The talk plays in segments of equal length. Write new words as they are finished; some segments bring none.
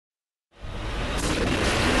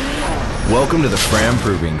Welcome to the FRAM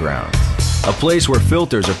Proving Grounds, a place where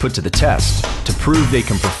filters are put to the test to prove they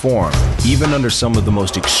can perform even under some of the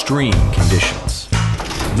most extreme conditions.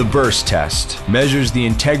 The burst test measures the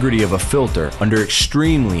integrity of a filter under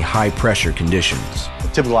extremely high pressure conditions. The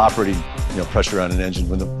typical operating pressure on an engine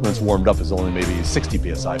when it's warmed up is only maybe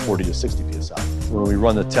 60 psi, 40 to 60 psi. When we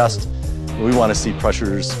run the test, we want to see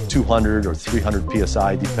pressures 200 or 300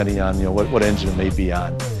 psi depending on what engine it may be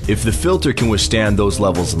on. If the filter can withstand those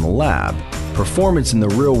levels in the lab, performance in the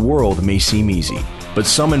real world may seem easy, but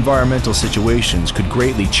some environmental situations could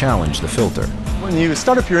greatly challenge the filter. When you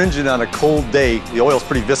start up your engine on a cold day, the oil is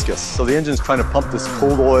pretty viscous, so the engine's trying to pump this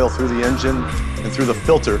cold oil through the engine and through the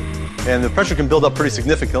filter, and the pressure can build up pretty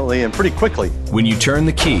significantly and pretty quickly. When you turn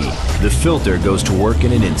the key, the filter goes to work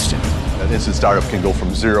in an instant. That instant startup can go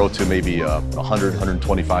from 0 to maybe 100,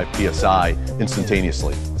 125 psi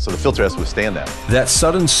instantaneously. So the filter has to withstand that. That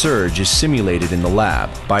sudden surge is simulated in the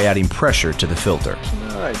lab by adding pressure to the filter.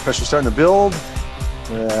 All right, pressure's starting to build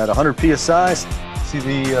at 100 psi. See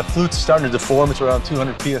the flute's starting to deform. It's around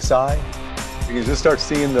 200 psi. You can just start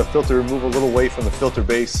seeing the filter move a little away from the filter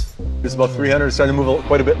base. It's about 300. It's starting to move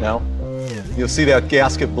quite a bit now. You'll see that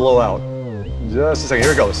gasket blow out. Just a second.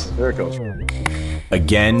 Here it goes. There it goes.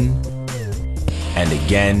 Again and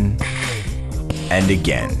again and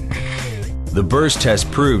again. The burst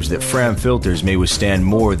test proves that FRAM filters may withstand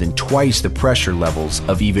more than twice the pressure levels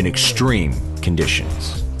of even extreme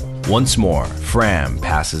conditions. Once more, FRAM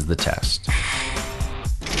passes the test.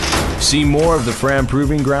 See more of the FRAM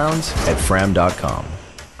Proving Grounds at fram.com.